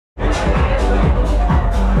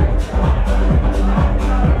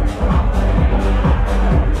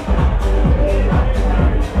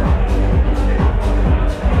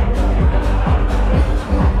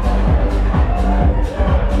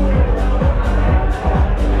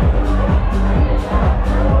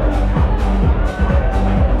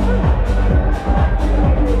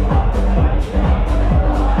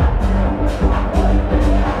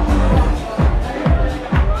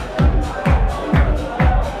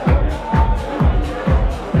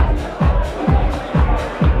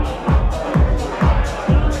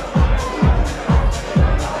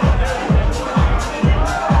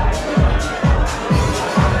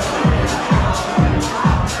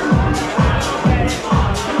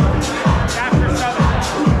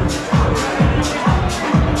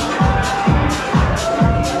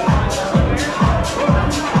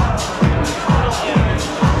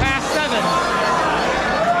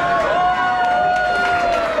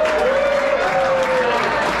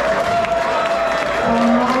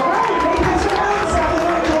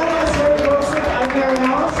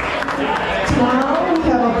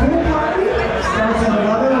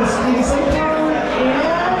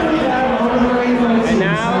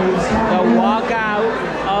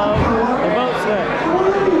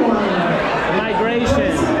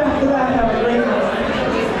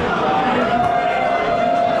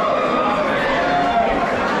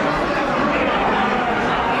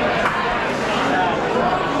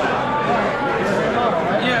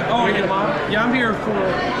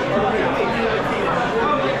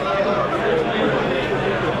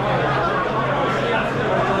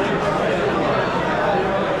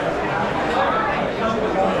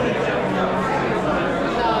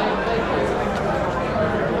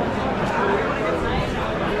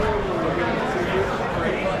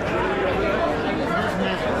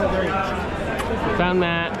Found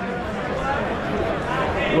Matt.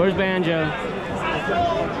 Where's Banjo?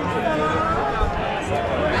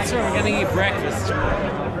 That's where we're gonna eat breakfast.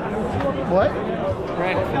 What?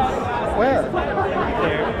 Breakfast. Where?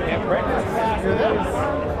 There. We have breakfast. You're there?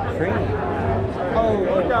 Free. Oh,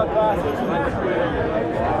 look out glasses.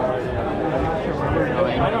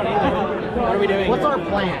 I don't either. What are we doing? What's our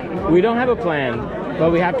plan? We don't have a plan,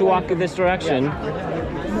 but we have to walk in this direction.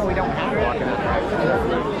 No, we don't have to walk in that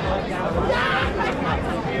direction.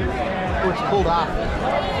 Oh, it's pulled off.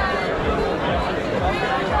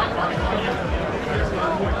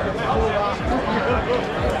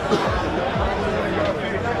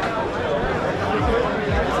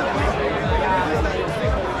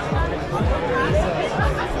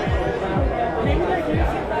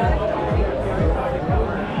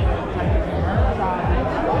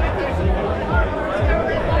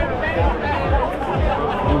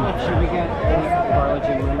 Should we get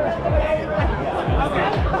biology members?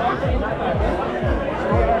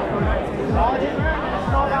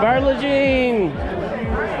 Barlagine!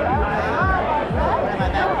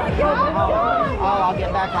 Oh, I'll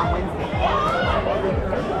get back on Wednesday.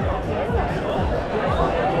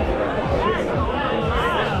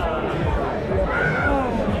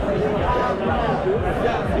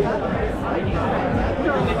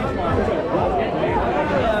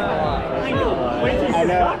 I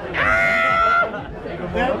know.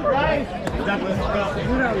 That's right.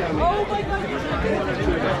 Oh my God.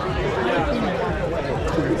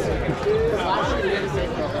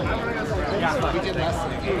 Yeah, we did less.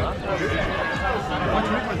 What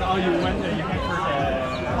trip was all you went there? You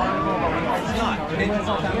went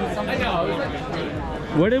for I know.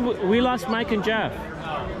 Where did we lost Mike and Jeff?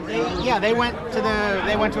 They went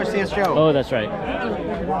to see his show. Oh, that's right.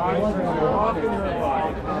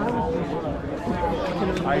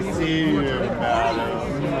 I see you,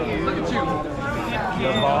 madam. Look at you. The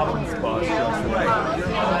bottom spot's just right.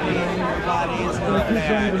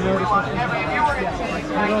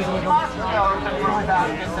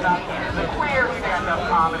 The queer stand-up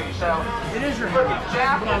comedy show. It is your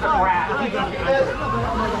Jack is a brat.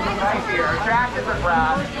 Right here. Jack is a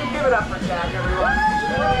brat. Give it up for Jack, everyone.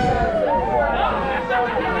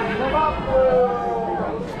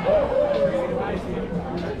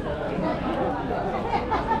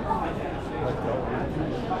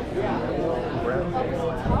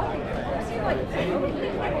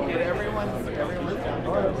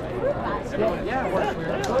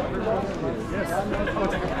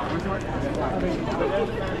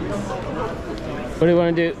 What do you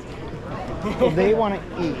want to do? Well, they want to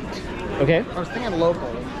eat. Okay, I was thinking local.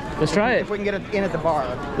 let's try it. If we can get it in at the bar.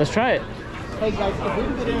 Let's try it. Hey guys, if we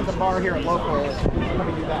can get in at the bar here at local, let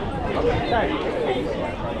me do that. Okay.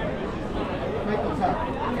 Michael's up.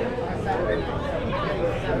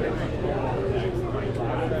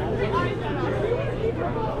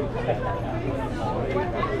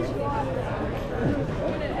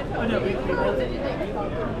 Oh, no, we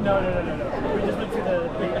no. We just went to the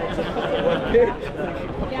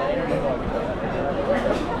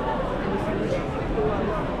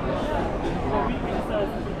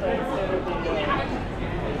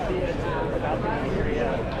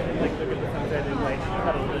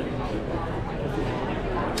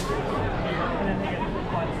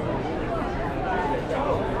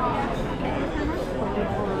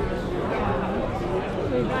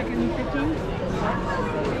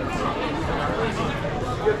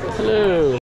Hello.